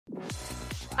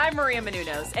I'm Maria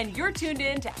Menounos, and you're tuned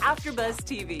in to AfterBuzz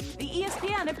TV, the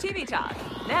ESPN of TV talk.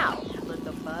 Now, let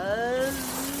the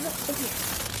buzz begin.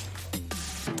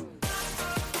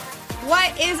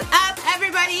 What is up,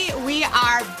 everybody? We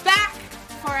are back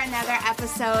for another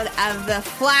episode of The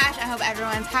Flash. I hope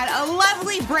everyone's had a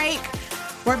lovely break.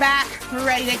 We're back. We're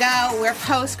ready to go. We're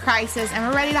post-crisis, and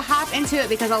we're ready to hop into it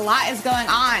because a lot is going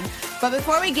on. But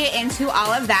before we get into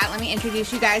all of that, let me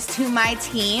introduce you guys to my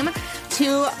team.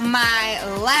 To my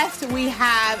left, we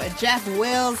have Jeff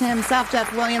Wills himself.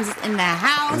 Jeff Williams is in the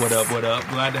house. What up, what up?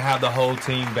 Glad to have the whole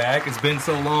team back. It's been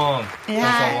so long.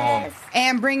 Yes.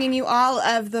 And bringing you all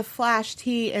of the Flash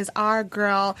tea is our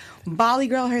girl, Bali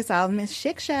girl herself, Miss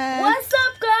Shiksha. What's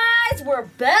up, guys? We're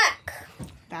back.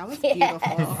 That was beautiful.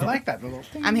 I like that little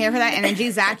thing. I'm here for that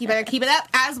energy. Zach, you better keep it up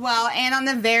as well. And on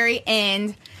the very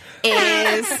end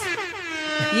is,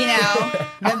 you know,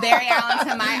 the Barry Allen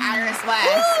to my Iris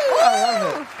West. I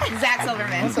love it. Zach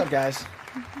Silverman. What's up, guys?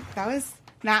 That was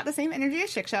not the same energy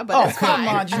as Shiksha, but it's come fine.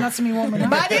 on. Did you not see me warming up?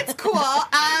 But it's cool.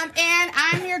 And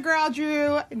I'm your girl,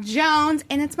 Drew Jones,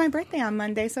 and it's my birthday on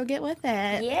Monday, so get with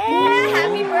it. Yeah,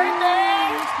 happy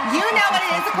birthday. You know what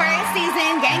it is, Aquarius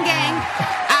season, gang, gang.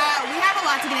 We have a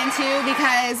lot to get into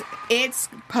because it's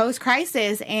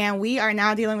post-crisis, and we are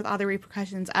now dealing with all the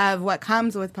repercussions of what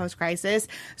comes with post-crisis.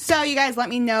 So you guys let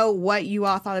me know what you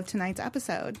all thought of tonight's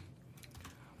episode.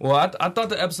 Well, I thought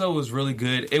the episode was really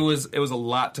good. It was a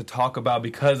lot to talk about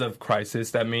because of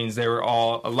Crisis. That means a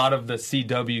lot of the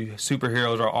CW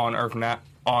superheroes are on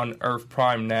Earth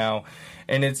Prime now,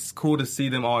 and it's cool to see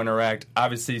them all interact.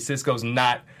 Obviously, Cisco's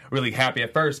not really happy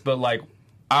at first, but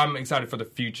I'm excited for the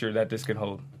future that this can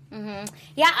hold. Mm-hmm.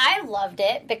 Yeah, I loved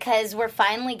it because we're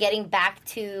finally getting back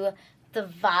to the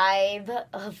vibe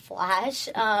of Flash.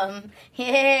 Because,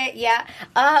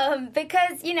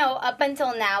 up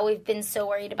until now, we've been so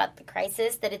worried about the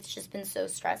crisis that it's just been so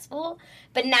stressful.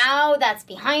 But now that's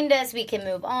behind us, we can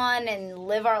move on and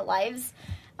live our lives.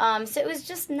 So it was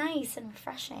just nice and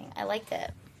refreshing. I liked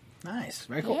it. Nice.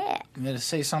 Very cool. Yeah. I'm going to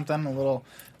say something a little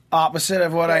opposite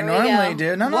of what I Here we normally go.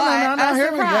 do. No. A Here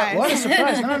we surprise. go. What a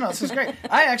surprise. No. This is great.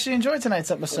 I actually enjoyed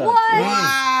tonight's episode. What?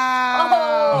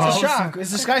 Wow. It's a shock.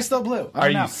 Is the sky still blue? Are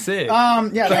you sick? Yeah, no, I'm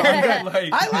good.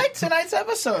 Like- I liked tonight's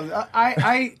episode.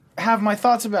 I have my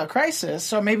thoughts about Crisis,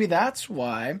 so maybe that's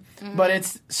why. Mm-hmm. But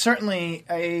it's certainly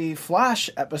a Flash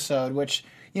episode, which,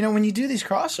 when you do these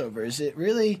crossovers, it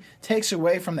really takes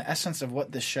away from the essence of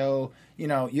what the show,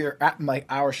 you're at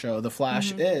our show, The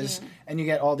Flash, is. And you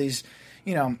get all these,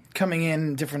 coming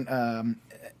in different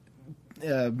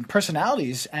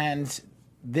personalities, and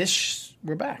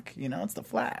we're back. It's The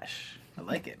Flash. I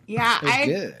like it. Yeah, it was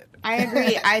good. I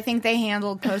agree. I think they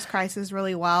handled post-crisis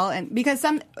really well, and because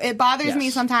it bothers me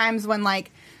sometimes when,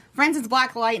 for instance,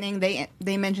 Black Lightning,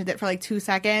 they mentioned it for 2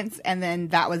 seconds, and then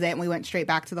that was it, and we went straight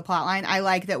back to the plot line. I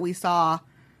like that we saw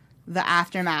the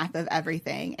aftermath of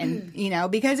everything, and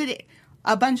because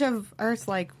a bunch of Earths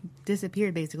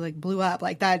disappeared, basically, blew up.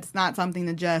 That's not something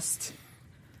to just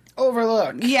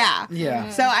overlook. Yeah. Yeah.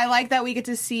 So I like that we get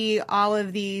to see all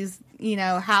of these,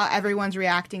 how everyone's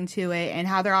reacting to it and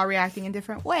how they're all reacting in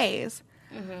different ways.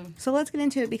 Mm-hmm. So let's get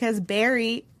into it because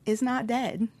Barry is not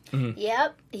dead. Mm-hmm.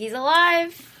 Yep, he's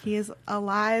alive. He is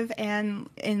alive and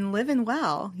living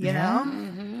well, you know?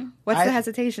 Mm-hmm. What's the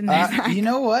hesitation there? You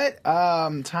know what?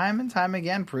 Time and time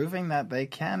again proving that they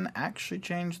can actually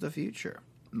change the future.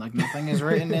 Nothing is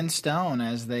written in stone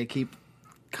as they keep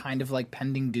kind of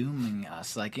pending dooming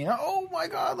us. Oh my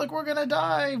God, we're going to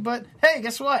die. But hey,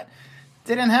 guess what?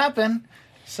 Didn't happen.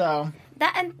 So...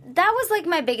 That was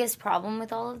my biggest problem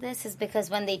with all of this is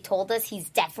because when they told us he's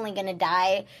definitely gonna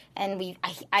die, and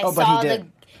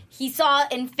he saw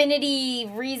infinity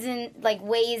ways,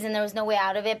 and there was no way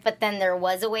out of it. But then there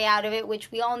was a way out of it,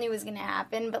 which we all knew was gonna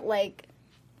happen. But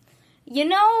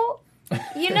you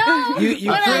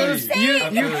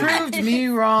proved me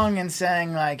wrong in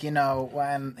saying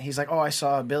when he's oh, I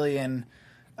saw a billion.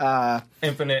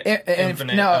 Infinite.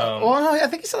 I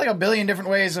think he said a billion different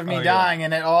ways of me dying,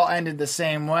 and it all ended the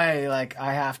same way.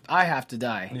 I have to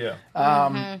die.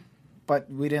 Yeah. But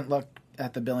we didn't look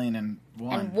at the billion and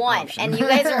one. Option. And you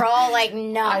guys are all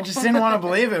no. I just didn't want to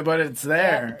believe it, but it's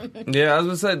there. Yeah, I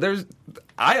was gonna say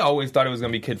I always thought it was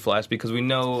gonna be Kid Flash because we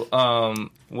know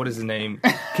what is his name,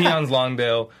 Keon's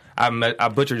Longdale. I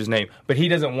butchered his name, but he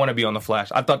doesn't want to be on the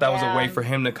Flash. I thought that was a way for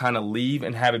him to kind of leave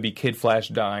and have it be Kid Flash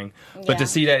dying. But to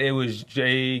see that it was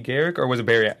Jay Garrick, or was it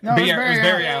Barry? No, it was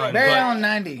Barry Allen. Barry Allen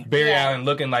 90. Barry Allen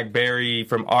looking like Barry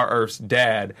from our Earth's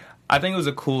dad. I think it was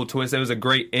a cool twist. It was a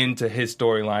great end to his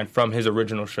storyline from his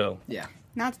original show. Yeah.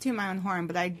 Not to toot my own horn,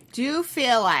 but I do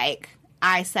feel like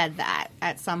I said that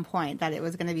at some point that it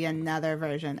was going to be another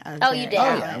version of. Oh, you did.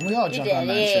 Oh yeah, we all jumped on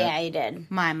that shit. Yeah, you did.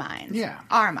 My minds. Yeah.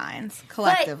 Our minds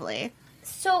collectively.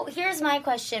 So here's my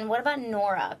question. What about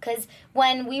Nora? Because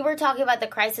when we were talking about the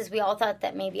crisis, we all thought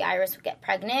that maybe Iris would get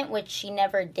pregnant, which she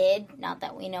never did, not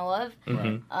that we know of.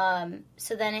 Right.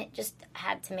 So then it just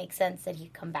had to make sense that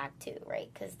he'd come back too, right?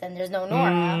 Because then there's no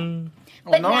Nora. Well,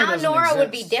 But Nora now doesn't Nora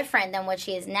would be exist. different than what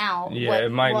she is now. Yeah,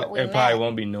 it might. It probably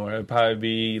won't be Nora. It'd probably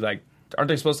be like. Aren't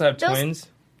they supposed to have twins?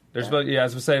 They're supposed. Yeah, I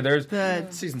was supposed to say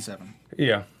there's Season 7.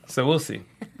 Yeah, so we'll see.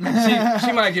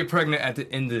 She might get pregnant at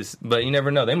the end of this, but you never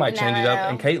know. They might change it up,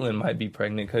 and Caitlyn might be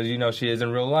pregnant because she is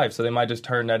in real life. So they might just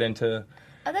turn that into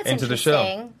the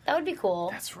show. That would be cool.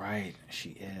 That's right,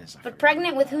 she is. But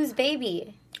pregnant with whose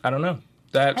baby? I don't know.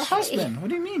 Her husband. What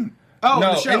do you mean? Oh,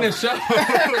 no, the show. in the show.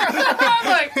 I'm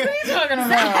like, what are you talking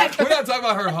about? We're not talking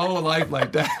about her whole life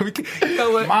like that. You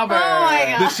know what? My bad. Oh my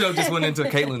God. This show just went into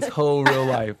Caitlyn's whole real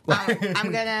life.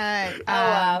 I'm gonna.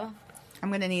 Wow.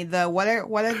 I'm gonna need the what are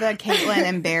the Caitlyn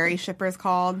and Barry shippers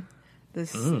called?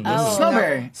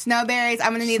 Snowberry. Snowberries.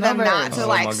 I'm gonna need them not to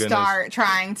my goodness. start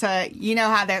trying to. You know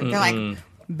how they're like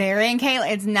Barry and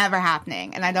Caitlyn. It's never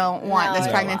happening, and I don't want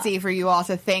this pregnancy for you all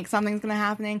to think something's gonna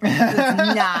happen.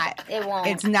 It's not. It won't.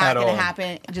 It's not At gonna all.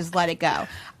 happen. Just let it go.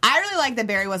 I really like that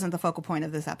Barry wasn't the focal point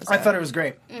of this episode. I thought it was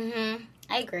great.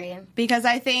 I agree. Because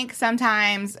I think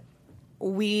sometimes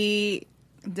we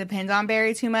depend on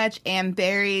Barry too much, and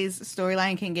Barry's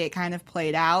storyline can get kind of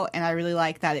played out, and I really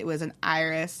like that it was an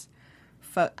Iris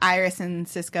and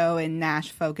Cisco and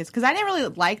Nash focus. Because I didn't really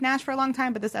like Nash for a long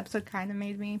time, but this episode kind of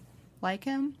made me like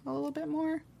him a little bit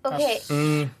more. Okay.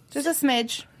 Just a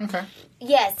smidge. Okay.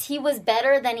 Yes, he was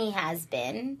better than he has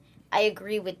been. I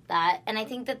agree with that. And I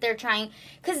think that they're trying...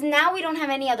 Because now we don't have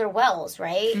any other Wells,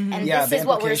 right? And Yeah, this the is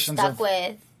what we're implications stuck of-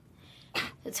 with.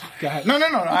 Go ahead. No.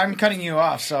 I'm cutting you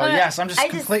off. So, right. yes, I'm just I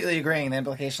completely agreeing the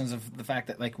implications of the fact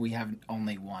that, like, we have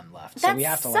only one left. So That we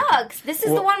have to sucks. This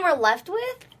is the one we're left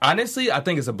with? Honestly, I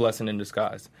think it's a blessing in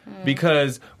disguise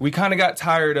because we kind of got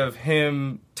tired of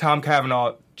Tom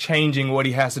Cavanaugh, changing what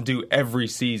he has to do every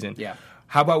season. Yeah.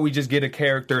 How about we just get a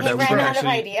character that we can ran out of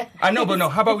actually... idea. I know, but no.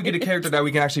 How about we get a character that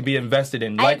we can actually be invested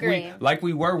in? I agree. Like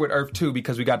we were with Earth 2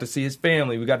 because we got to see his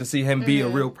family. We got to see him be a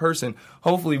real person.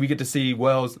 Hopefully we get to see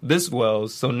Wells,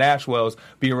 so Nash Wells,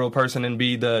 be a real person and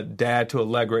be the dad to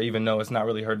Allegra, even though it's not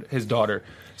really his daughter.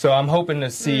 So I'm hoping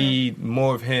to see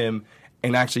more of him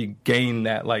and actually gain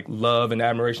that like love and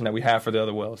admiration that we have for the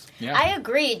other Wells. Yeah. I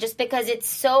agree, just because it's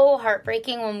so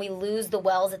heartbreaking when we lose the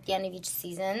Wells at the end of each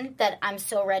season that I'm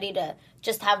so ready to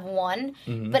just have one.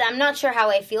 But I'm not sure how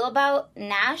I feel about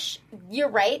Nash. You're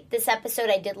right. This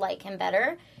episode I did like him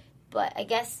better. But I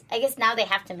guess now they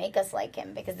have to make us like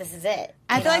him because this is it.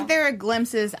 I feel like there are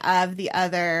glimpses of the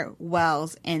other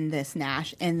Wells in this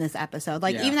Nash in this episode.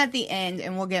 Like even at the end,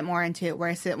 and we'll get more into it,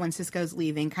 when Cisco's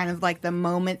leaving, kind of like the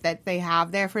moment that they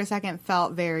have there for a second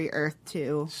felt very Earth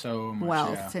 2 So much,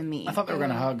 Wells to me. I thought they were going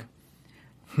to hug.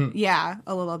 Yeah,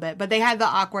 a little bit. But they had the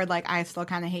awkward, like, I still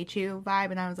kind of hate you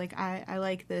vibe, and I was like, I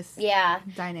like this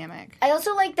dynamic. I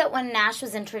also like that when Nash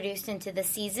was introduced into the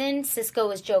season, Cisco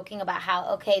was joking about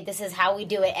how, okay, this is how we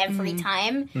do it every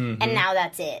time, and now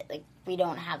that's it. Like, we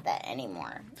don't have that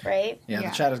anymore, right? Yeah, the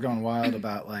chat is going wild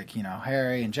about, like,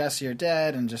 Harry and Jesse are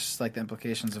dead, and just, like, the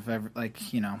implications of, rip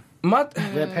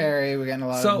Harry, we're getting a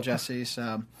lot of Jesse,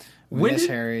 so we miss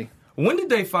Harry. When did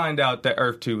they find out that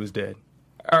Earth 2 was dead?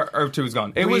 Earth 2 was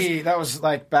gone. That was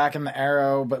like back in the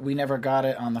Arrow, but we never got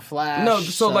it on the Flash. No,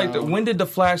 so when did the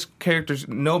Flash characters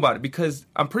know about it? Because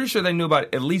I'm pretty sure they knew about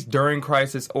it at least during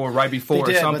Crisis or right before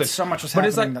they did, or something. But so much was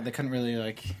happening that they couldn't really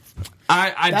like.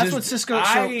 I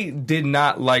did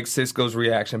not like Cisco's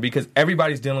reaction because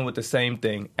everybody's dealing with the same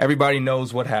thing. Everybody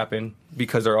knows what happened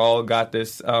because they're all got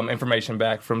this information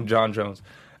back from John Jones.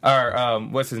 Or,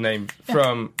 what's his name?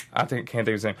 Can't think of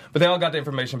his name. But they all got the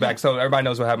information back, so everybody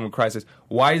knows what happened with Crisis.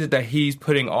 Why is it that he's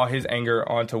putting all his anger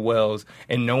onto Wells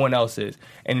and no one else is?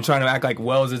 And trying to act like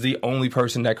Wells is the only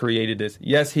person that created this.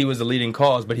 Yes, he was the leading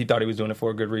cause, but he thought he was doing it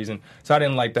for a good reason. So I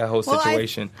didn't like that whole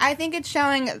situation. I think it's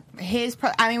showing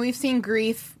we've seen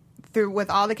grief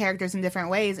with all the characters in different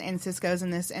ways, and Cisco's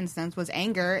in this instance was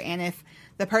anger, and if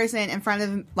the person in front of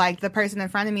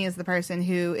me is the person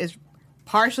who is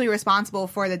partially responsible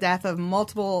for the death of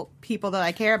multiple people that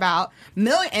I care about,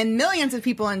 and millions of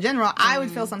people in general, I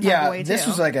would feel some type of way too. This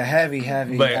was like a heavy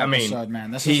but, episode,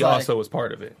 man. He also was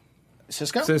part of it.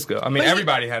 Cisco? I mean,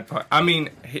 everybody had part. I mean,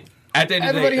 at the end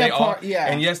of the day, they all... Yeah.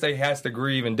 And yes, they has to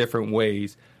grieve in different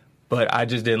ways, but I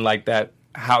just didn't like that,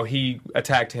 how he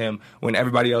attacked him when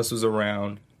everybody else was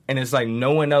around. And it's like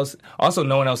no one else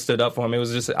stood up for him. It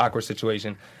was just an awkward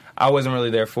situation. I wasn't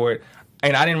really there for it.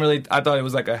 and I thought it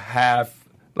was like a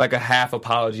half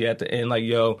apology at the end, like,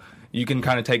 yo, you can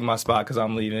kind of take my spot because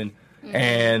I'm leaving.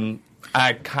 And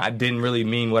I didn't really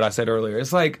mean what I said earlier.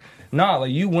 It's like, nah,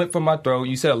 like, you went for my throat.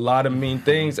 You said a lot of mean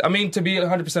things. I mean, to be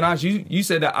 100% honest, you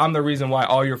said that I'm the reason why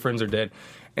all your friends are dead.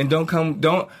 And don't come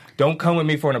with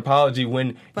me for an apology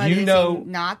when but you know he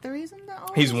not the reason.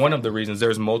 He's one of the reasons.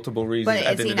 There's multiple reasons. But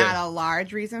at the is he end of the not day. a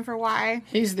large reason for why?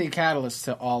 He's the catalyst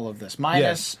to all of this.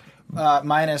 Minus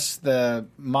the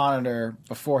monitor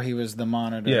before he was the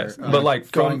monitor. Yes, but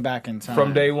like going back in time.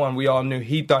 From day one, we all knew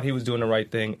he thought he was doing the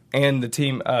right thing, and the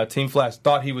Team Flash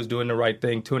thought he was doing the right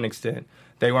thing to an extent.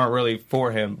 They weren't really for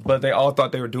him, but they all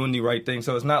thought they were doing the right thing.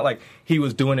 So it's not like he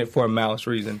was doing it for a malice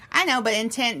reason. I know, but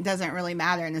intent doesn't really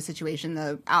matter in this situation.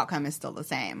 The outcome is still the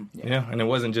same. Yeah, and it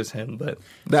wasn't just him, but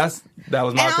that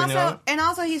was my opinion on it. And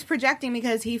also, he's projecting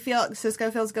because Cisco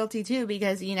feels guilty too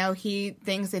because he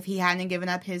thinks if he hadn't given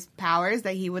up his powers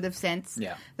that he would have sensed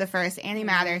the first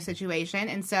antimatter situation,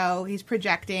 and so he's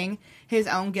projecting his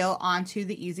own guilt onto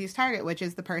the easiest target, which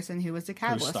is the person who was the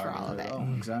catalyst for all of it.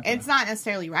 Exactly. It's not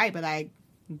necessarily right, but I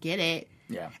get it.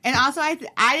 Yeah. And also, I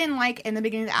didn't like in the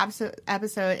beginning of the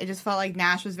episode, it just felt like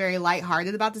Nash was very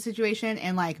lighthearted about the situation,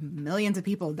 and like millions of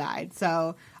people died.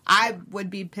 So I would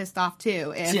be pissed off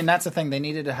too. See, and that's the thing. They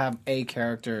needed to have a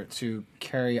character to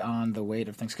carry on the weight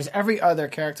of things. Because every other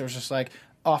character was just like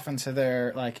off into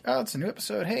their, like, oh, it's a new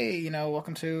episode. Hey,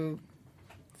 welcome to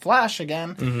Flash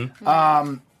again.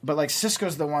 Mm-hmm. But like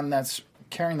Cisco's the one that's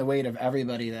carrying the weight of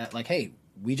everybody that, like, hey,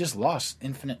 we just lost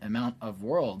infinite amount of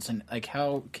worlds, and like,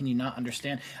 how can you not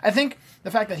understand? I think the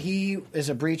fact that he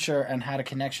is a breacher and had a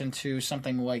connection to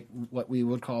something like what we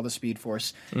would call the Speed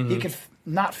Force, he could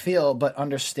not feel but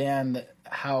understand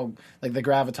how, like, the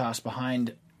gravitas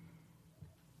behind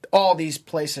all these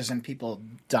places and people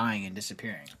dying and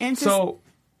disappearing. And so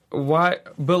why?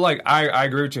 But like, I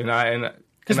agree with you,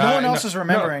 because no one else is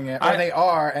remembering it, or they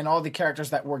are, and all the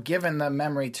characters that were given the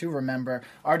memory to remember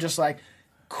are just like,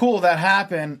 cool, that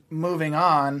happened, moving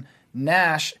on.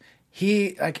 Nash,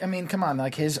 come on,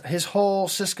 like, his whole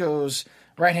Cisco's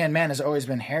right-hand man has always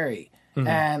been Harry.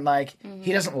 And like,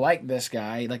 he doesn't like this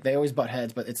guy. Like, they always butt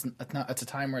heads, but it's a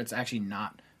time where it's actually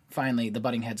not finally the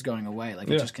butting heads going away. Like,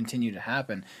 it just continued to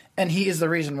happen. And he is the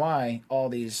reason why all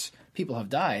these people have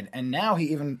died. And now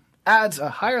he even adds a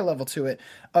higher level to it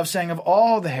of saying of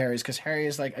all the Harrys, because Harry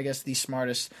is, like, I guess the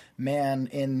smartest man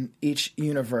in each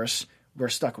universe, we're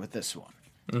stuck with this one.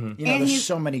 There's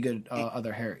so many good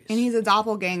other Harrys. And he's a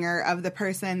doppelganger of the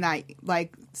person that,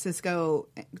 like, Cisco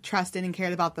trusted and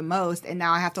cared about the most. And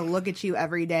now I have to look at you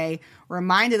every day,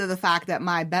 reminded of the fact that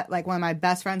one of my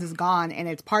best friends is gone, and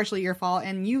it's partially your fault,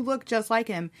 and you look just like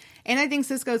him. And I think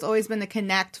Cisco's always been the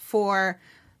connect for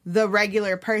the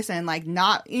regular person, like,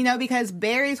 not, because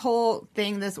Barry's whole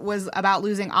thing this was about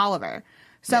losing Oliver.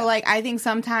 So, like, I think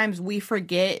sometimes we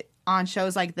forget on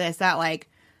shows like this that, like,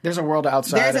 there's a world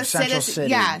outside of Central citizen, City.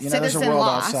 Yeah, there's citizen a world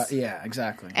loss. outside. Yeah,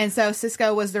 exactly. And so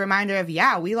Cisco was the reminder of,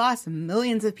 we lost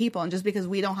millions of people, and just because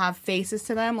we don't have faces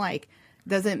to them, like,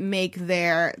 doesn't make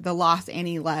the loss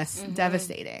any less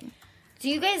devastating. Do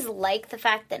you guys like the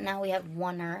fact that now we have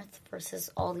one Earth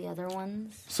versus all the other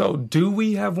ones? So, do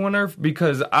we have one Earth?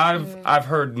 Because I've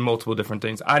heard multiple different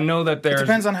things. I know that there's... It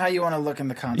depends on how you want to look in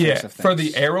the context of things. For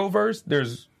the Arrowverse,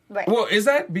 there's... Right. Well, is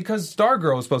that because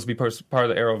Stargirl is supposed to be part of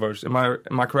the Arrowverse?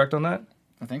 Am I correct on that?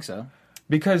 I think so.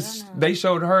 Because they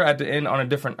showed her at the end on a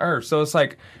different Earth. So it's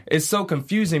like, it's so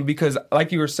confusing because,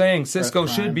 like you were saying, Cisco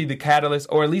should be the catalyst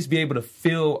or at least be able to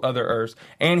fill other Earths.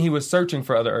 And he was searching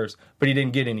for other Earths, but he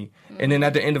didn't get any. And then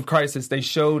at the end of Crisis, they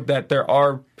showed that there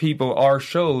are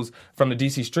shows from the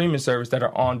DC streaming service that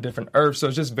are on different Earths. So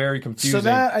it's just very confusing. So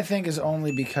that, I think, is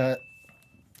only because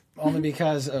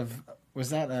of...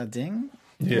 Was that a ding?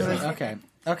 Yeah.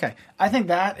 Okay. I think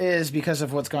that is because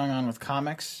of what's going on with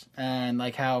comics and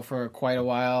like how for quite a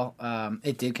while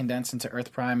it did condense into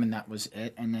Earth Prime and that was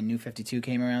it. And then New 52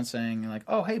 came around saying like,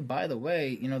 oh, hey, by the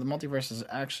way, the multiverse is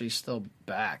actually still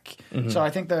back. So I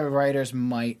think the writers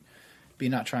might be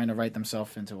not trying to write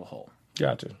themselves into a hole.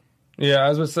 Gotcha. Yeah, I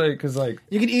was going to say, because like...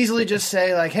 You could easily just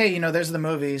say like, hey, there's the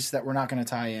movies that we're not going to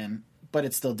tie in, but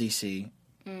it's still DC.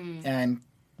 And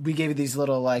we gave you these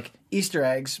little like Easter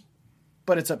eggs,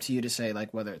 but it's up to you to say,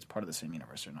 like, whether it's part of the same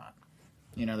universe or not.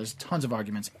 There's tons of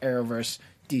arguments. Arrowverse,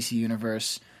 DC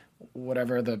Universe,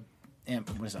 whatever the...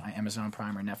 What is it, Amazon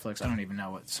Prime or Netflix? I don't even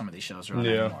know what some of these shows are on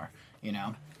anymore.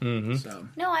 Mm-hmm. So.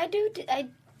 No, I do.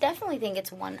 definitely think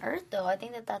it's one Earth, though. I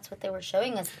think that's what they were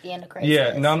showing us at the end of Crisis.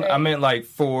 Yeah, no, right? I meant like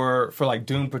for like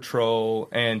Doom Patrol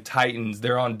and Titans,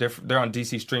 they're on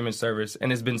DC streaming service,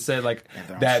 and it's been said like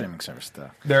they're on that streaming service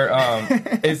stuff. they're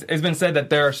it's been said that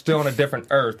they're still on a different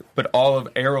Earth, but all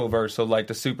of Arrowverse, so like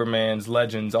the Supermans,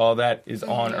 Legends, all that is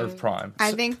on Earth Prime.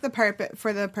 I think the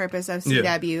purpose of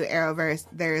CW Arrowverse,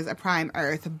 there's a Prime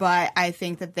Earth, but I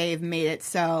think that they've made it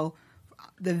so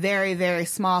the very, very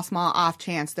small off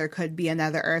chance there could be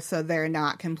another Earth, so they're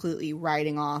not completely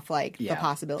writing off the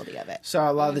possibility of it. So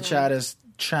a lot of the chat is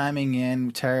chiming in.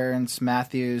 Terrence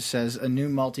Matthews says a new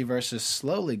multiverse is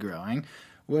slowly growing,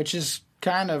 which is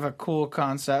kind of a cool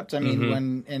concept. I mean,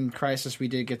 when in Crisis we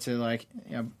did get to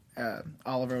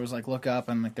Oliver was like, look up,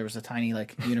 and like there was a tiny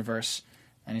universe,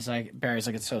 and he's like, Barry's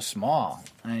like, it's so small,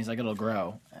 and he's like, it'll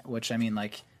grow, which I mean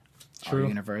like our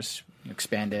universe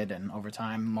expanded, and over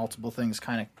time multiple things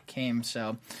kind of came,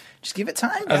 so just give it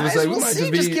time, guys. We'll see.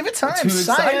 Just give it time.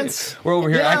 Science. We're over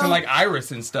here acting like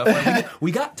Iris and stuff. Like,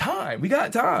 we got time.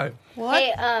 What?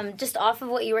 Hey, just off of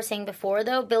what you were saying before,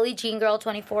 though, Billie Jean Girl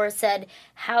 24 said,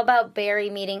 how about Barry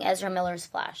meeting Ezra Miller's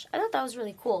Flash? I thought that was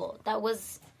really cool. That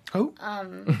was... Who?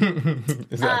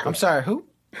 I'm sorry, who?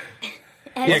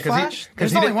 Yeah, because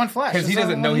there's only one Flash. Because he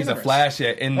doesn't know he's a Flash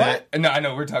yet. No, I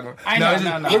know we're talking. No.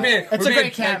 It's a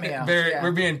great cameo.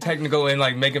 We're being technical and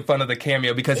like making fun of the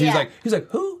cameo because he's like,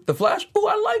 who? The Flash? Oh,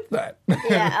 I like that.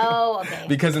 Yeah. Oh, okay.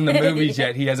 Because in the movies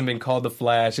yet he hasn't been called the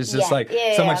Flash. It's just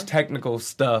so much technical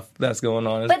stuff that's going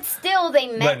on. But still,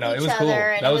 they met each other, cool.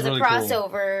 and it was really a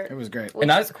crossover. Cool. It was great. Which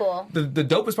is cool. The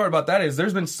dopest part about that is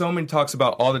there's been so many talks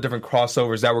about all the different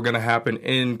crossovers that were going to happen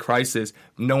in Crisis.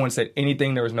 No one said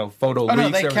anything. There was no photo leaks. No,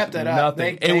 they kept it up.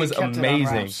 Nothing. It was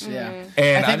amazing.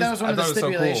 And I think that was one of the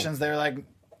stipulations. They were like,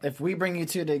 if we bring you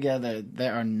two together,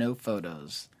 there are no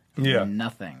photos. Yeah.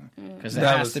 Nothing. Because it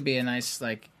has to be a nice,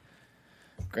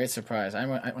 great surprise.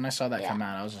 When I saw that come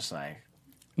out, I was just like...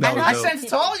 I sent it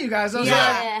to all you guys. I was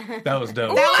like... That was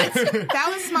dope. That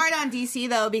was smart on DC,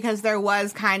 though, because there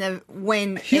was kind of...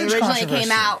 When it originally came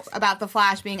out about the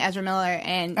Flash being Ezra Miller,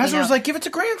 and... Ezra was like, give it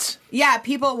to Grant. Yeah,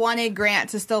 people wanted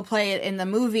Grant to still play it in the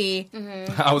movie.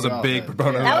 Mm-hmm. I was a big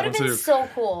proponent of that would have been so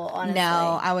cool, honestly.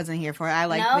 No, I wasn't here for it. I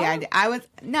liked the idea.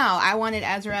 I wanted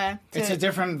Ezra to... It's a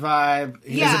different vibe.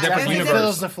 It's a different universe. It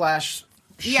fills the Flash...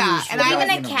 Yeah, and even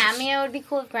a cameo. It would be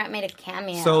cool if Grant made a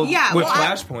cameo. So, with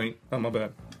Flashpoint... Oh, my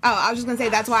bad. Oh, I was just going to say,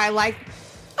 that's why I like...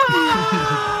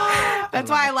 That's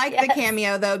why I like the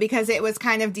cameo, though, because it was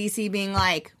kind of DC being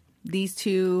like, these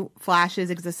two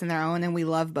Flashes exist in their own, and we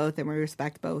love both, and we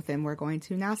respect both, and we're going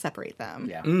to now separate them.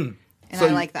 Yeah. And so I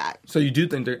like that. So you do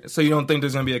think so you don't think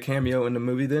there's going to be a cameo in the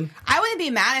movie, then? I wouldn't be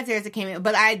mad if there's a cameo,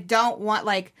 but I don't want,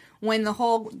 when the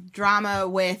whole drama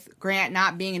with Grant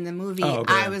not being in the movie,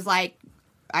 I was like,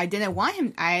 I didn't want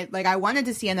him. I wanted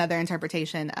to see another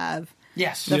interpretation of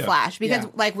the Flash, because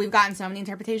we've gotten so many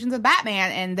interpretations of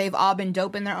Batman, and they've all been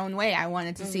dope in their own way. I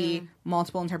wanted to see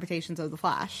multiple interpretations of the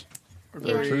Flash.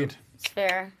 Agreed. It's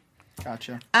fair.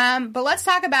 Gotcha. But let's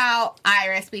talk about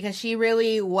Iris, because she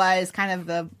really was kind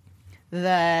of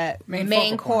the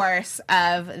main course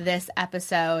of this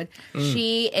episode.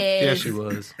 She is... Yeah, she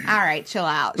was. All right, chill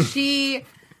out. She...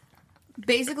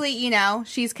 Basically,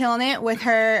 she's killing it with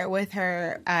her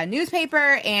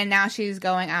newspaper, and now she's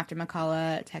going after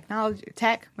McCullough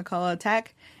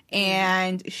Tech,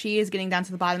 and she is getting down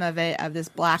to the bottom of this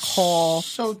black hole.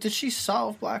 So, did she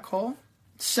solve Black Hole?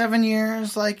 7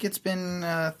 years, it's been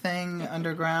a thing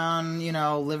underground,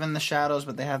 live in the shadows,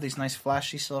 but they have these nice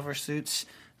flashy silver suits,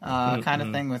 kind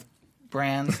of thing with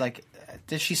brands.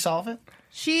 Did she solve it?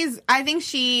 I think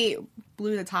she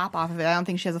blew the top off of it. I don't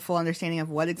think she has a full understanding of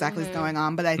what exactly is going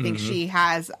on, but I think she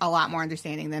has a lot more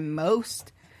understanding than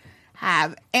most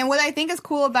have. And what I think is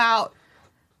cool about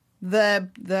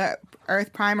the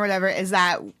Earth Prime or whatever is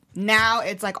that now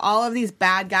it's all of these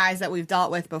bad guys that we've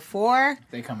dealt with before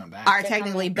are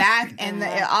technically back, and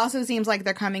it also seems like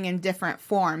they're coming in different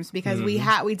forms, because we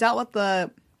dealt with the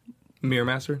Mirror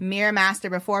Master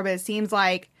before, but it seems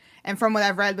like, and from what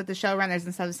I've read with the showrunners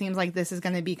and stuff, it seems like this is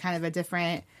going to be kind of a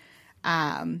different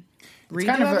redo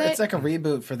it's like a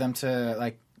reboot for them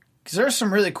to because there's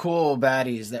some really cool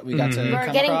baddies that we got to come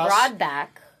We're getting across. Rod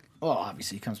back. Well,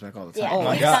 obviously he comes back all the time. Yeah, Oh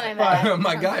my he's god, coming back.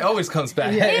 my guy always comes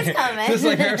back. He's coming. Just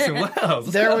like Harrison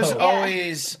Wells. There was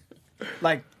always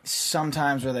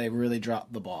sometimes where they really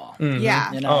dropped the ball.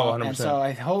 Yeah. 100%. And so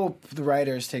I hope the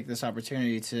writers take this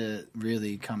opportunity to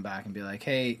really come back and be like,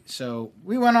 hey, so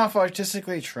we went off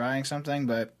artistically trying something,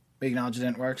 but we acknowledge it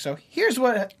didn't work. So here's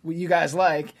what you guys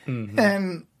like,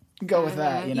 and go with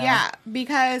that, Yeah,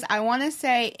 because I want to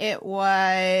say it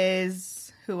was...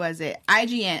 Who was it?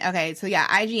 IGN. Okay, so yeah,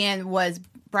 IGN was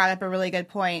brought up a really good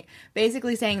point,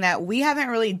 basically saying that we haven't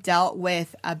really dealt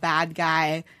with a bad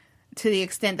guy to the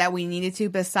extent that we needed to,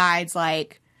 besides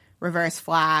like Reverse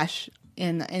Flash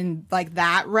in like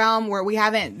that realm, where we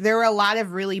haven't. There were a lot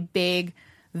of really big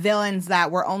villains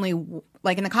that were only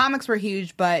like in the comics were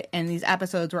huge, but in these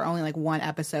episodes were only like one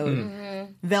episode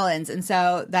villains, and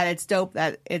so that it's dope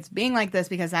that it's being like this,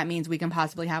 because that means we can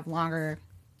possibly have longer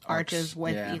arches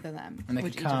with each of them, and they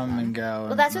could come and go.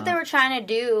 Well, that's what they were trying to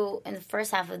do in the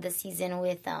first half of the season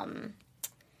with the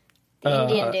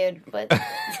Indian dude, but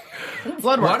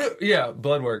Bloodwork.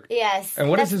 Bloodwork. Yes. And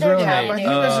what is his real name? But he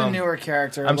was a newer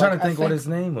character. I'm trying to think what his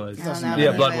name was.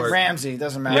 Bloodwork. Ramsey,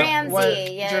 doesn't matter.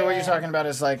 Ramsey, Drew, what you're talking about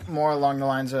is like more along the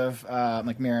lines of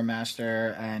like Mirror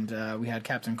Master, and we had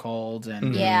Captain Cold,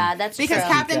 and yeah, that's because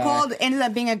true. Captain Cold ended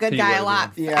up being a good guy a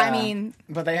lot. Yeah. I mean,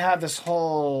 but they have this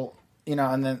whole.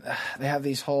 And then they have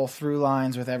these whole through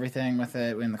lines with everything with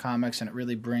it in the comics, and it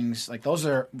really brings, like, those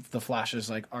are the Flash's,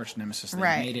 like, arch nemesis. They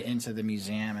made it into the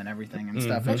museum and everything and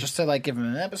stuff. And just to, like, give him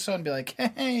an episode and be like,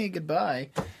 hey, goodbye.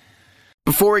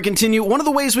 Before we continue, one of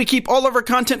the ways we keep all of our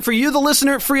content for you, the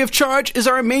listener, free of charge is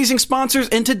our amazing sponsors,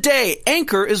 and today,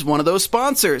 Anchor is one of those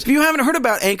sponsors. If you haven't heard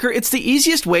about Anchor, it's the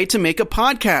easiest way to make a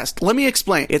podcast. Let me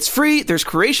explain. It's free, there's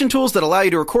creation tools that allow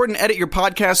you to record and edit your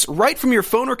podcasts right from your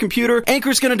phone or computer.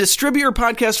 Anchor's going to distribute your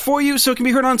podcast for you so it can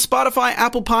be heard on Spotify,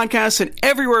 Apple Podcasts, and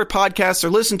everywhere podcasts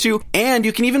are listened to, and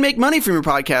you can even make money from your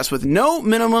podcast with no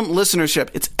minimum listenership.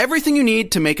 It's everything you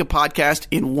need to make a podcast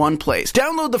in one place.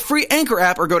 Download the free Anchor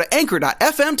app or go to anchor.fm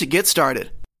to get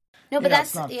started. No, but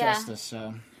that's not justice,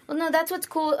 so. Well, no, that's what's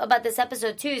cool about this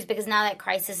episode too, is because now that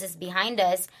Crisis is behind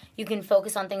us, you can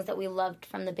focus on things that we loved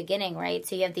from the beginning, right?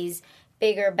 So you have these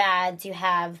bigger bads, you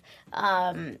have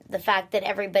the fact that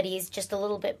everybody's just a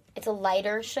little bit, it's a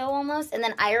lighter show almost, and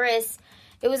then Iris,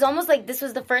 it was almost like this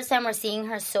was the first time we're seeing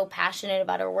her so passionate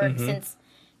about her work since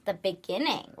the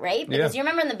beginning, right? Because you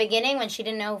remember in the beginning when she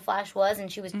didn't know who Flash was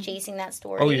and she was chasing that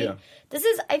story. Oh, yeah. This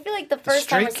is, I feel like, the first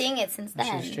time we're seeing it since then.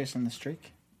 She was chasing the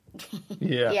streak.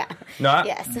 Yeah. No,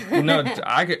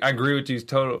 I agree with you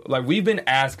totally. Like, we've been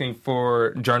asking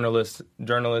for journalist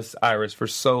Iris for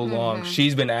so long.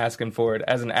 She's been asking for it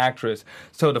as an actress.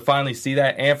 So to finally see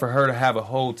that, and for her to have a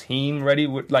whole team ready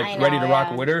to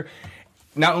rock with her.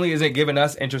 Not only is it giving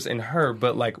us interest in her,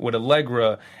 but like with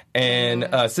Allegra and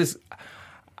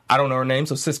I don't know her name,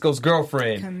 so Cisco's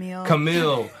girlfriend.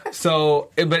 Camille. So,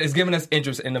 but it's giving us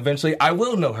interest, and eventually I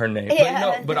will know her name.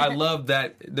 Yeah. But I love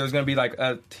that there's going to be like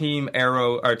a Team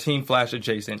Arrow or Team Flash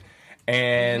adjacent.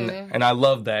 And I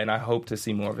love that, and I hope to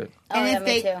see more of it. And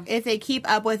if they keep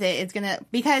up with it, it's going to,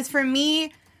 because for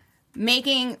me,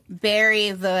 making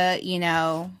Barry the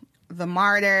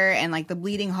martyr and like the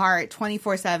bleeding heart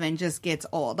 24/7 just gets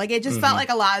old. Like, it just felt like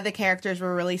a lot of the characters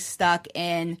were really stuck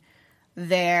in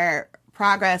their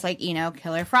progress. Like,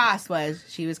 Killer Frost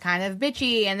she was kind of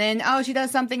bitchy, and then she does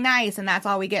something nice, and that's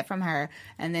all we get from her.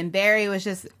 And then Barry was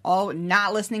just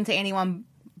not listening to anyone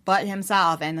but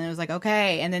himself, and then it was like,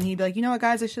 okay, and then he'd be like, you know what,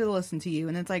 guys, I should have listened to you,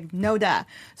 and it's like, no duh.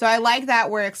 So I like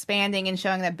that we're expanding and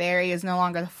showing that Barry is no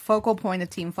longer the focal point of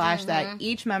Team Flash, that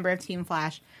each member of Team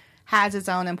Flash has its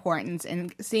own importance,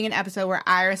 and seeing an episode where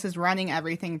Iris is running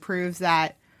everything proves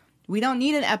that we don't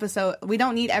need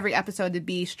every episode to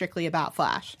be strictly about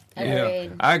Flash. Yeah,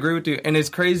 I agree with you. And it's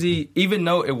crazy, even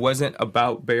though it wasn't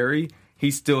about Barry,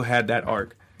 he still had that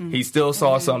arc. He still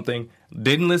saw something,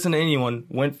 didn't listen to anyone,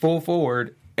 went full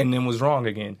forward, and then was wrong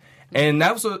again. And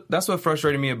that's what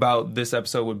frustrated me about this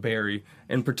episode with Barry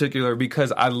in particular,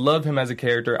 because I love him as a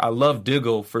character. I love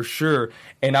Diggle for sure.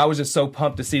 And I was just so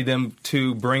pumped to see them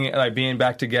two bring it, like being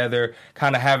back together,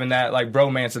 kind of having that like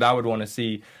bromance that I would want to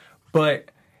see. But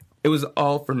it was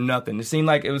all for nothing. It seemed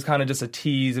like it was kind of just a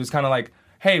tease. It was kind of like,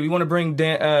 hey, we want to bring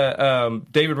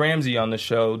David Ramsey on the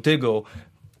show, Diggle,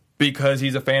 because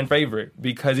he's a fan favorite,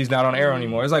 because he's not on Arrow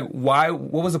anymore. It's like, why?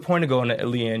 What was the point of going to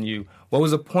Lian Yu? What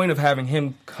was the point of having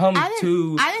him come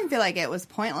to... I didn't feel like it was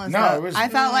pointless. No, it was... I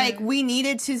felt like we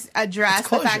needed to address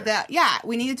the fact that,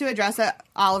 we needed to address that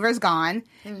Oliver's gone,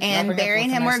 and Barry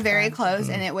and him were very close,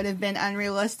 and it would have been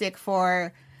unrealistic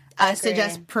for us to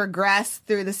just progress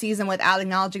through the season without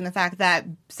acknowledging the fact that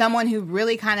someone who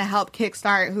really kind of helped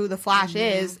kickstart who the Flash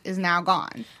is now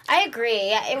gone. I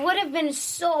agree. It would have been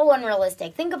so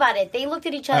unrealistic. Think about it. They looked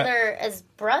at each other as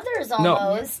brothers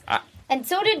almost. And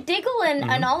so did Diggle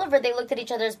and Oliver. They looked at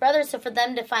each other as brothers. So for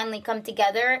them to finally come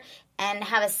together and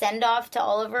have a send-off to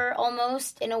Oliver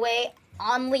almost, in a way,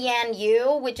 on Lian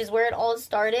Yu, which is where it all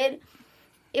started,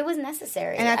 it was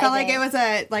necessary. And I felt like it was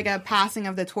a passing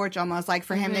of the torch almost, like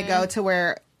for him to go to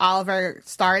where Oliver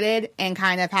started and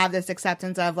kind of have this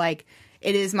acceptance of like,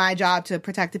 it is my job to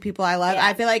protect the people I love.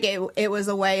 I feel like it was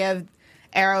a way of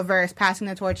Arrowverse passing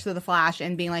the torch to the Flash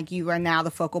and being like, you are now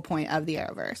the focal point of the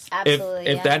Arrowverse. Absolutely.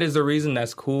 If that is the reason,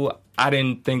 that's cool. I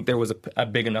didn't think there was a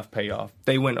big enough payoff.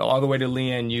 They went all the way to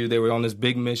Lian Yu. They were on this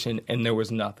big mission, and there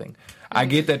was nothing. I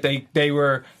get that they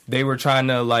were trying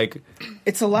to like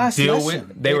it's the last deal lesson.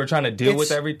 with. They were trying to deal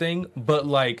with everything, but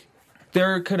like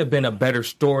there could have been a better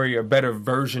story or better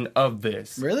version of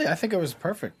this. Really, I think it was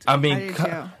perfect. I mean,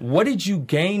 what did you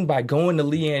gain by going to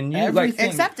Lian Yu? Everything. Like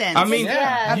Acceptance. I mean,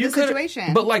 of you the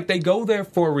situation. But like they go there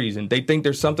for a reason. They think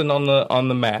there's something on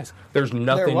the mask. There's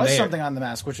nothing There was there. something on the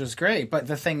mask, which was great. But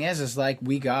the thing is like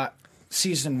we got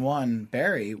season 1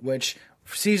 Barry, which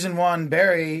season 1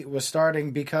 Barry was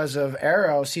starting because of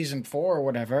Arrow season 4 or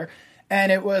whatever,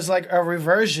 and it was like a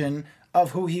reversion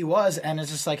of who he was, and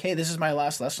it's just like, hey, this is my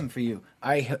last lesson for you.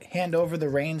 I hand over the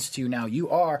reins to you now. You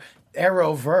are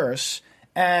Arrowverse,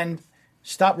 and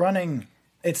stop running.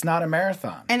 It's not a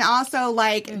marathon. And also,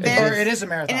 like... Or it is a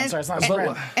marathon. Sorry, it's not a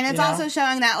sprint. And it's also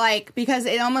showing that, like, because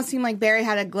it almost seemed like Barry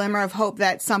had a glimmer of hope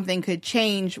that something could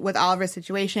change with Oliver's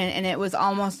situation, and it was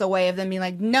almost a way of them being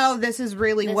like, no, this is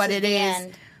really what it is.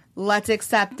 End. Let's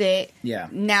accept it. Yeah.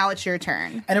 Now it's your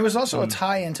turn. And it was also a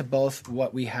tie-in to both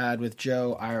what we had with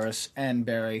Joe, Iris, and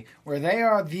Barry, where they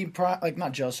are like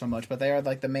not Joe so much, but they are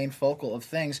like the main focal of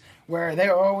things, where they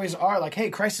always are like, hey,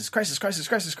 crisis, crisis, crisis,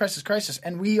 crisis, crisis, crisis,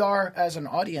 and we are as an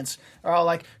audience are all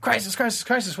like, crisis, crisis,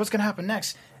 crisis, what's gonna happen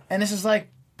next? And this is like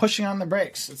pushing on the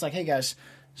brakes. It's like, hey guys,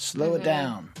 slow it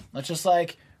down. Let's just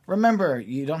like remember,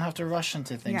 you don't have to rush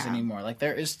into things anymore. Like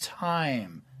there is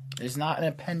time. There's not an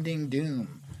impending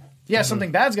doom. Yeah,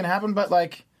 something bad's gonna happen, but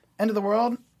like end of the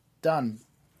world, done.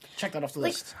 Check that off the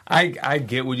list. I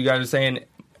get what you guys are saying.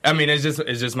 I mean, it's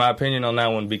just my opinion on that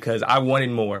one because I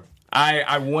wanted more.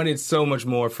 I wanted so much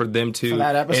more for them to for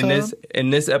that episode?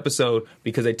 in this episode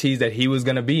because they teased that he was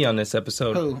gonna be on this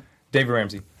episode. Who? David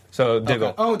Ramsey. So Diggle.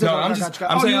 Okay. Oh, Diggle. No, I'm saying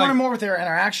you like, wanted more with their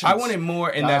interactions. I wanted more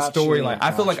in that storyline.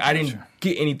 I feel like I didn't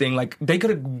get anything. Like they could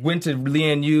have went to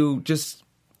Lian Yu just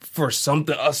for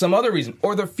something, some other reason,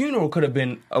 or the funeral could have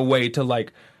been a way to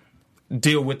like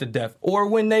deal with the death, or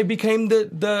when they became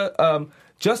the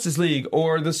Justice League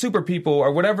or the Super People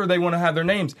or whatever they want to have their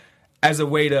names, as a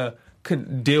way to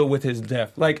deal with his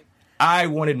death. Like I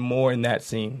wanted more in that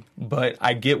scene, but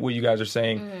I get what you guys are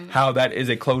saying. How that is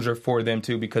a closure for them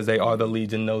too, because they are the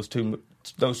leads in those two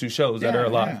shows that are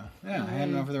alive. Yeah,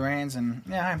 handing over the reins and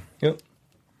Yep.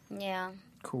 Yeah.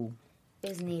 Cool.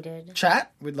 Is needed.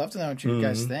 Chat, we'd love to know what you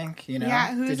guys think. You know,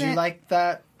 did you like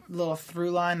that little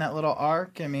through line, that little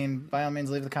arc? I mean, by all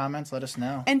means, leave the comments. Let us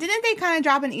know. And didn't they kind of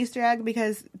drop an Easter egg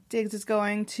because Diggs is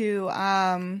going to?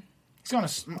 He's going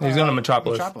to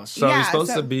Metropolis. So he's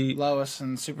supposed to be Lois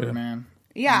and Superman.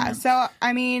 Yeah. So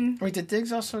I mean, wait, did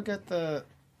Diggs also get the?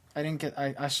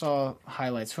 I saw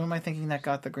highlights. Who am I thinking that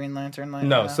got the Green Lantern?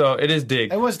 No, so it is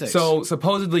Diggs. It was Diggs. So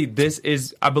supposedly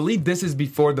I believe this is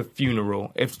before the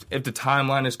funeral. If the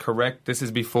timeline is correct, this is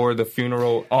before the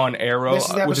funeral on Arrow,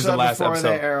 which is the last episode.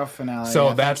 The Arrow finale.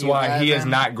 So that's why he has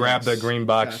not grabbed the green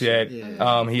box yet.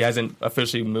 Yeah. He hasn't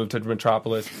officially moved to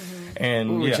Metropolis.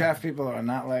 And Jeff, people are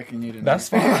not liking you tonight. That's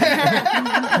fine.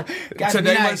 Guys,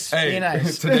 today be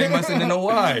nice. Today mustn't know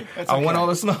why. I want all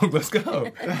the smoke. Let's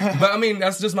go. But I mean,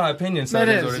 that's just my opinion. So it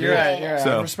is. You're right.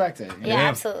 So, I respect it. Yeah,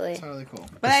 absolutely. It's really cool.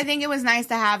 But I think it was nice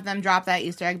to have them drop that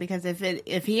Easter egg because if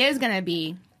he is going to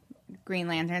be Green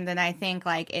Lantern, then I think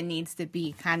like it needs to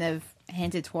be kind of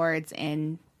hinted towards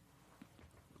in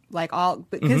like all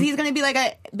because he's going to be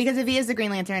because if he is the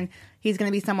Green Lantern, he's going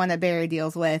to be someone that Barry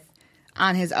deals with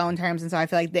on his own terms, and so I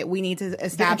feel like that we need to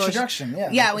establish the introduction.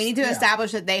 We need to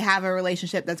establish that they have a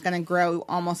relationship that's going to grow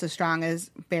almost as strong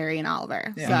as Barry and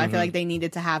Oliver. Yeah. So I feel like they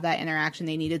needed to have that interaction.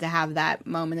 They needed to have that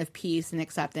moment of peace and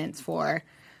acceptance for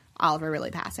Oliver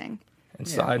really passing. And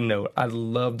side note, I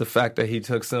love the fact that he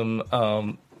took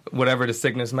some whatever the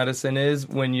sickness medicine is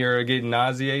when you're getting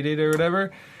nauseated or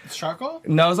whatever. Charcoal?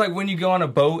 No, it's like when you go on a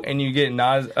boat and you get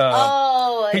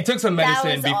he took some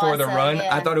medicine before the run.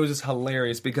 Yeah. I thought it was just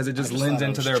hilarious because it just lends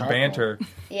into their banter.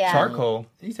 Yeah. Charcoal.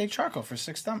 You take charcoal for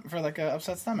like an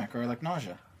upset stomach or like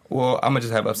nausea. Well, I'm gonna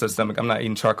just have upset stomach. I'm not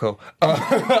eating charcoal.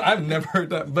 I've never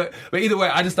heard that, but either way,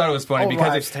 I just thought it was funny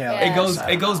because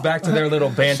it goes back to their little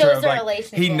banter of like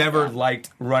he never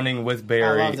liked running with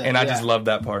Barry, and I just love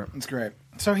that part. It's great.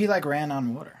 So he like ran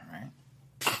on water,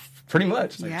 right? Pretty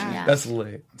much. That's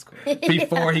lit. That's cool.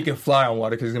 Before he can fly on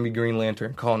water because he's gonna be Green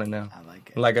Lantern. Calling it now. I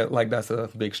like it. Like that's a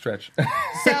big stretch.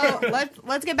 So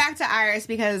let's get back to Iris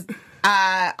because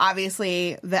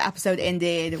obviously the episode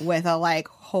ended with a like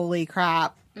holy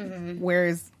crap.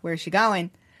 Where's she going?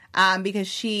 because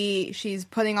she's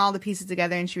putting all the pieces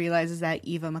together and she realizes that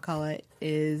Eva McCulloch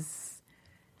was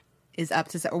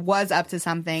up to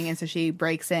something, and so she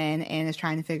breaks in and is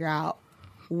trying to figure out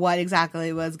what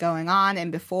exactly was going on.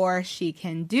 And before she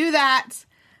can do that,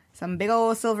 some big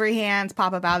old silvery hands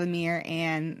pop up out of the mirror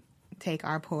and take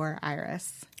our poor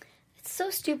Iris. It's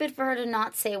so stupid for her to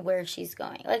not say where she's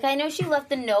going. Like, I know she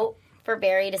left a note for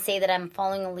Barry to say that I'm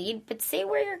following a lead, but say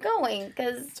where you're going,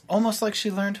 because... It's almost like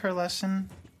she learned her lesson,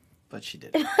 but she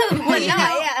didn't.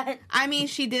 yeah. I mean,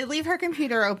 she did leave her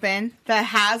computer open that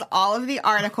has all of the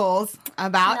articles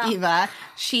about Eva.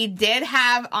 She did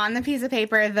have on the piece of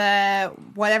paper the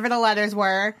whatever the letters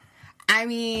were. I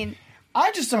mean...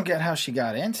 I just don't get how she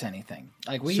got into anything.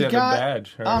 Like she had a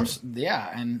badge.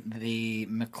 Yeah, and the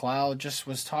McLeod just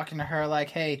was talking to her like,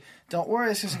 "Hey, don't worry,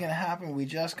 this isn't going to happen. We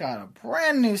just got a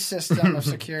brand new system of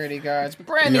security guards,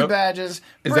 brand new badges,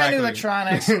 brand new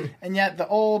electronics, and yet the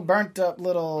old burnt up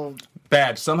little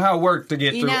badge somehow worked to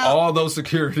get through all those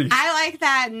securities." I like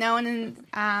that no one in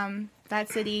that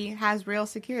city has real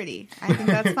security. I think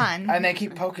that's fun. And they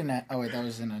keep poking at... Oh, wait, that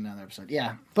was in another episode.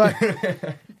 Yeah, but...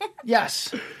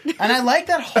 Yes. And I like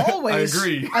that hallways... I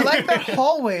agree. I like that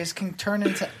hallways can turn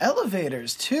into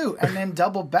elevators, too, and then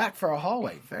double back for a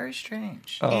hallway. Very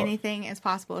strange. Oh. Anything is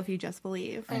possible if you just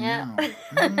believe. I know.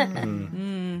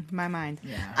 My mind.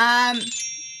 Yeah.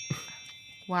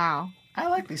 Wow. I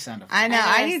like these sound effects. I know.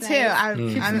 I do, too.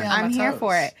 I'm here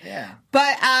for it. Yeah.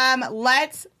 But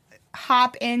let's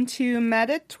hop into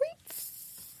meta tweets?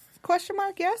 Question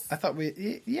mark, yes? I thought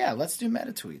let's do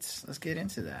meta tweets. Let's get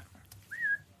into that.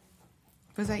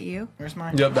 Was that you? Where's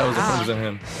mine? Yep, that was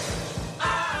him. We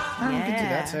can do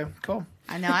that too. Cool.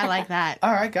 I know, I like that.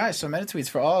 All right, guys. So meta tweets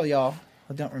for all y'all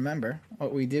who don't remember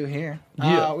what we do here.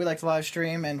 Yeah. We like to live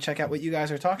stream and check out what you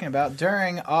guys are talking about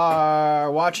during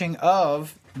our watching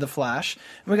of The Flash.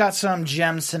 We got some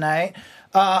gems tonight.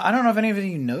 I don't know if any of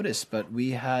you noticed, but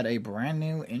we had a brand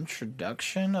new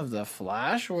introduction of The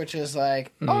Flash, which is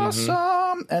like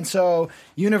awesome. And so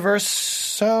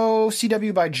Universo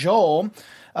CW by Joel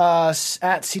at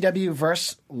CW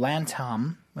Verse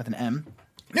Lantam with an M.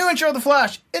 New intro of The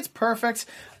Flash. It's perfect.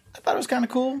 I thought it was kind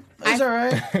of cool. It's all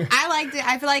right. I liked it.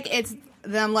 I feel like it's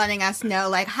them letting us know,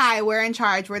 like, hi, we're in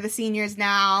charge. We're the seniors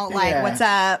now. Like, what's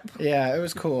up? Yeah, it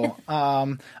was cool.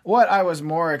 What I was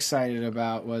more excited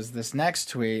about was this next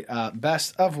tweet.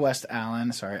 Best of West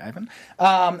Allen. Sorry, Ivan.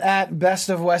 At Best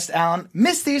of West Allen.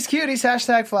 Miss these cuties.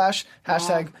 Hashtag Flash.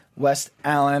 Hashtag West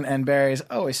Allen. And Barry's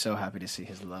always so happy to see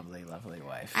his lovely, lovely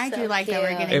wife. I do like that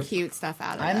we're getting cute stuff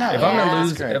out of it. I know. If I'm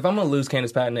gonna lose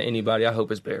Candace Patton to anybody, I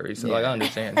hope it's Barry. So like, I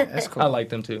understand. That's cool. I like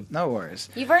them too. No worries.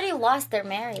 You've already lost their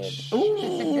marriage.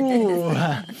 Ooh.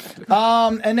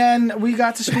 And then we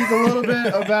got to speak a little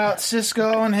bit about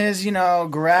Cisco and his,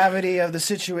 gravity of the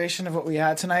situation of what we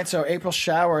had tonight. So April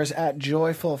Showers at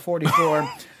Joyful44.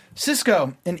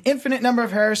 Cisco, an infinite number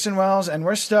of Harrison Wells, and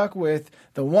we're stuck with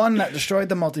the one that destroyed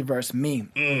the multiverse, me.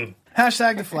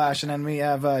 Hashtag The Flash, and then we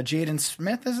have Jaden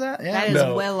Smith, is that? Yeah. That is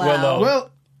Willow.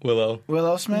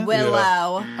 Willow Smith?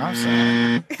 Willow. I'm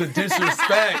sorry. The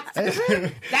disrespect. That's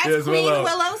Queen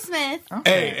Willow Smith.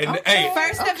 Okay. Hey,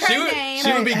 first of her name.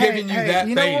 She would be giving you that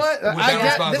you face. know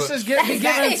what? This is given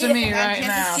to me right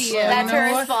now. So That's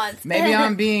her response. Maybe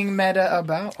I'm being meta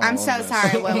about all I'm so this.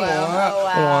 sorry, Willow.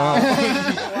 Wow.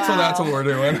 So that's what we're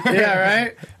doing. Yeah,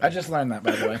 right? I just learned that,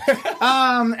 by the way.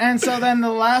 And so then the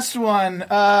last one,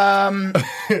 I'm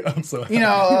sorry.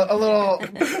 a little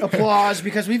applause,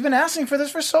 because we've been asking for this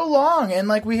for so long, and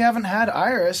we haven't had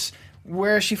Iris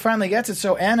where she finally gets it.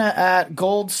 So Anna at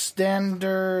Gold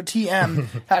Standard TM,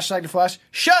 hashtag The Flash,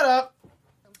 shut up!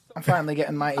 I'm finally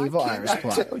getting my evil Iris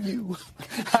plot. I tell you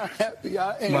how happy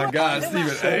I am. My God,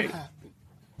 Stephen A.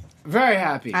 Very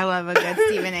happy. I love a good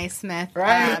Stephen A. Smith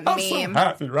Right? meme.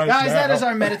 Happy right Guys, now. that is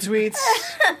our meta tweets.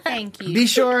 Thank you. Be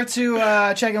sure to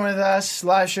check in with us,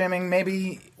 live streaming.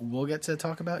 Maybe we'll get to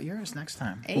talk about yours next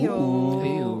time.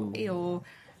 Ew.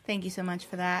 Thank you so much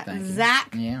for that, Thank you.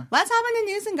 Zach. Yeah. Let's hop into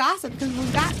news and gossip because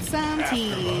we've got some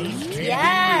tea.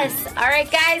 Yes. All right,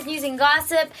 guys, news and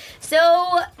gossip.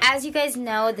 So, as you guys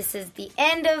know, this is the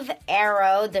end of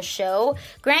Arrow, the show.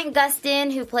 Grant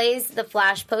Gustin, who plays the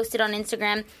Flash, posted on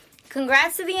Instagram,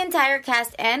 "Congrats to the entire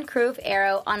cast and crew of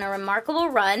Arrow on a remarkable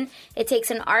run. It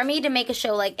takes an army to make a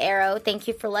show like Arrow. Thank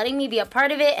you for letting me be a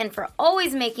part of it and for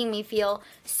always making me feel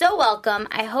so welcome.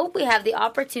 I hope we have the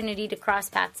opportunity to cross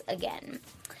paths again."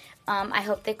 I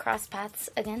hope they cross paths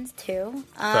again, too.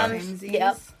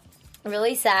 Yep.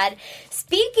 Really sad.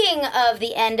 Speaking of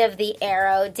the end of the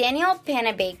Arrow, Daniel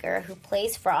Panabaker, who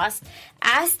plays Frost,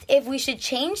 asked if we should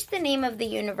change the name of the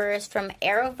universe from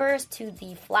Arrowverse to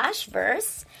the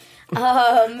Flashverse.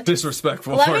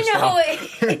 Disrespectful. Let me know.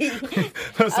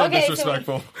 That's so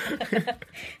disrespectful.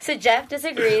 So Jeff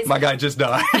disagrees. My guy just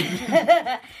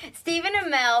died. Stephen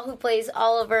Amell, who plays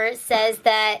Oliver, says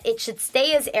that it should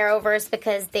stay as Arrowverse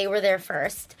because they were there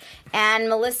first. And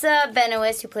Melissa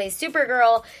Benoist, who plays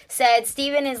Supergirl, said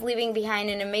Stephen is leaving behind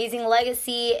an amazing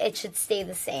legacy. It should stay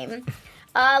the same.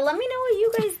 Let me know what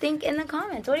you guys think in the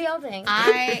comments. What do y'all think?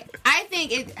 I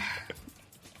think it...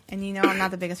 And you know I'm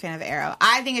not the biggest fan of Arrow.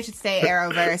 I think it should stay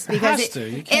Arrowverse because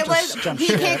he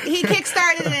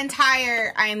kickstarted an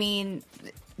entire. I mean,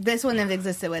 this wouldn't have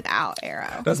existed without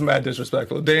Arrow. That's mad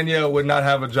disrespectful. Danielle would not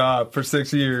have a job for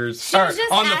 6 years. She was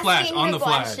just asking the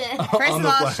question. First of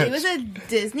all, she was a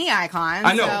Disney icon.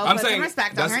 I know. So I'm put saying some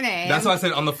respect on her name. That's why I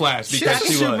said on the Flash because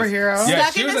she was superhero. Yeah,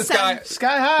 Stuck she was in in the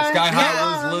Sky High. Sky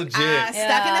High was legit.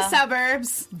 Stuck in the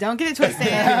suburbs. Don't get it twisted.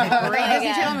 Great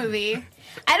Disney Channel movie.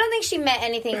 I don't think she meant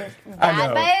anything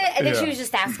bad by it. I think she was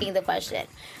just asking the question.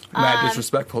 Mad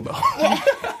disrespectful, though. Yeah.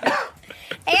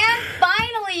 And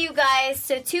finally, you guys,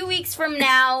 so 2 weeks from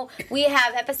now, we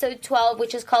have episode 12,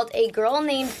 which is called A Girl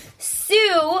Named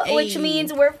Sue, which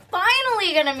means we're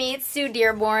finally going to meet Sue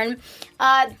Dearborn.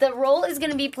 The role is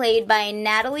going to be played by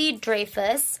Natalie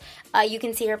Dreyfus. You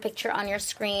can see her picture on your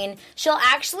screen. She'll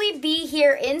actually be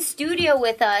here in studio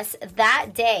with us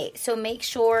that day. So make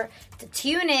sure to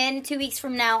tune in 2 weeks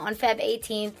from now on Feb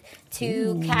 18th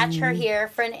to catch her here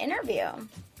for an interview.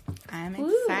 I'm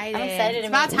excited. I'm excited. It's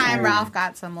about time Ralph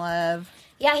got some love.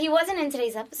 Yeah, he wasn't in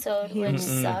today's episode, which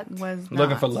sucked.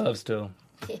 Looking for love still.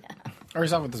 Yeah. Or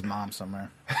he's out with his mom somewhere.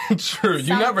 True,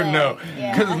 you never know.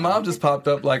 Because his mom just popped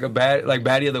up like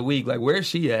baddie of the week. Like, where's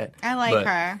she at? I like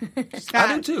her.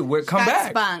 I do too. Come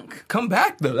back. Spunk. Come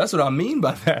back, though. That's what I mean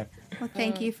by that. Well,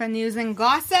 thank you for news and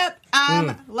gossip.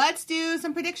 Let's do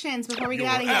some predictions before we get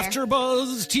out of here.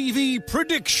 AfterBuzz TV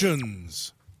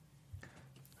predictions.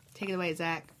 Take it away,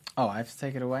 Zach. Oh, I have to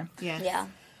take it away? Yeah.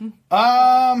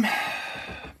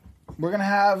 We're going to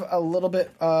have a little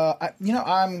bit,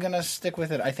 I'm going to stick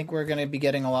with it. I think we're going to be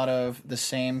getting a lot of the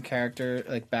same character,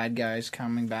 like bad guys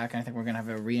coming back. And I think we're going to have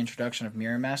a reintroduction of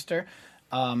Mirror Master.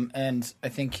 And I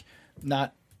think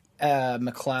not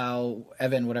McCloud,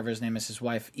 Evan, whatever his name is, his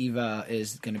wife, Eva,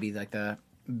 is going to be like the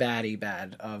baddie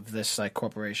bad of this like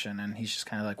corporation. And he's just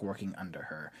kind of like working under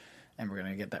her. And we're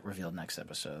going to get that revealed next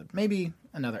episode. Maybe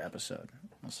another episode.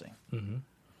 We'll see. Mm-hmm.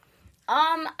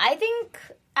 I think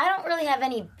I don't really have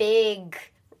any big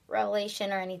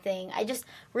revelation or anything. I just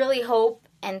really hope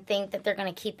and think that they're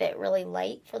going to keep it really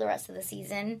light for the rest of the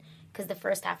season because the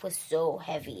first half was so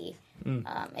heavy.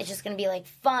 It's just going to be like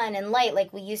fun and light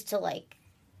like we used to like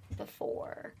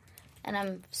before. And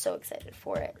I'm so excited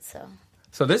for it.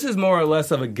 So this is more or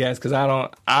less of a guess because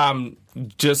I'm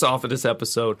just off of this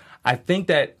episode. I think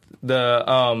that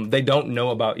they don't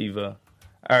know about Eva.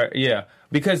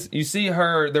 Because you see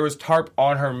her, there was tarp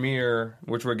on her mirror,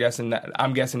 which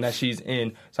I'm guessing that she's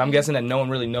in. So I'm guessing that no one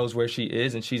really knows where she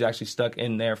is, and she's actually stuck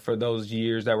in there for those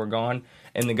years that were gone.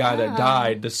 And the guy that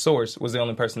died, the source, was the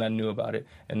only person that knew about it,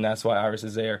 and that's why Iris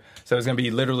is there. So it's going to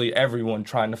be literally everyone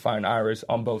trying to find Iris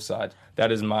on both sides.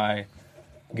 That is my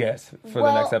guess for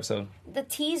the next episode. The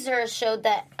teaser showed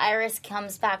that Iris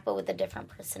comes back, but with a different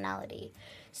personality.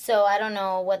 So I don't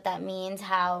know what that means,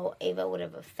 how Ava would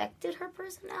have affected her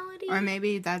personality. Or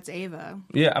maybe that's Ava.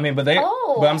 Yeah, I mean, but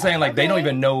I'm saying, like, they don't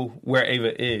even know where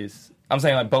Ava is. I'm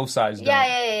saying, like, both sides don't.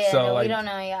 Yeah. So, no, like, we don't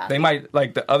know, yeah. They might,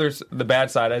 like, the bad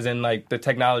side, as in, like, the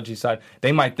technology side,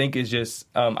 they might think it's just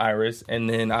Iris, and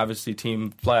then, obviously,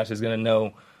 Team Flash is going to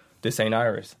know this ain't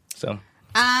Iris, so...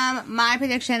 My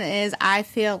prediction is I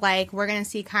feel like we're going to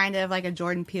see kind of like a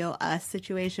Jordan Peele Us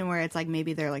situation where it's like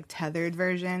maybe they're like tethered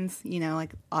versions, you know,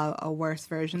 like a worse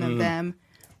version of them.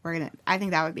 I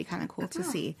think that would be kind of cool to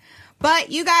see. But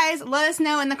you guys, let us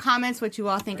know in the comments what you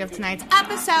all think of tonight's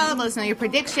episode. Let us know your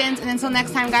predictions. And until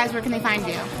next time, guys, where can they find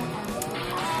you?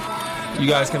 You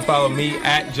guys can follow me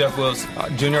at Jeff Wills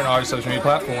Jr. on all your social media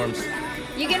platforms.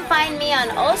 You can find me on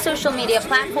all social media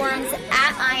platforms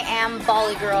at I Am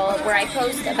Bollygirl, where I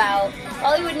post about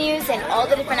Bollywood news and all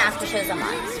the different after shows I'm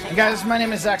on. Hey guys, my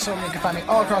name is Zach Silverman. You can find me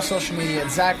all across social media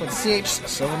at Zach with CH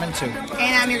Silverman 2.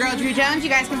 And I'm your girl, Drew Jones.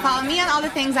 You guys can follow me on all the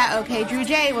things at OK Drew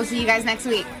J. We'll see you guys next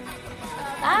week.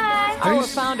 Bye. Our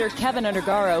founder, Kevin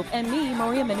Undergaro, and me,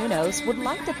 Maria Menounos, would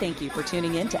like to thank you for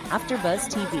tuning in to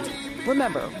AfterBuzz TV.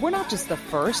 Remember, we're not just the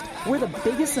first, we're the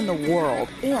biggest in the world,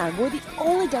 and we're the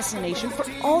only destination for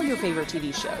all your favorite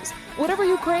TV shows. Whatever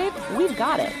you crave, we've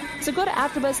got it. So go to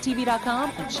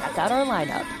AfterBuzzTV.com and check out our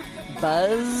lineup.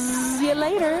 Buzz you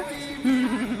later.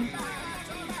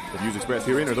 The views expressed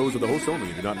herein are those of the hosts only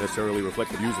and do not necessarily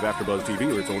reflect the views of AfterBuzz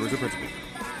TV or its owners or principals.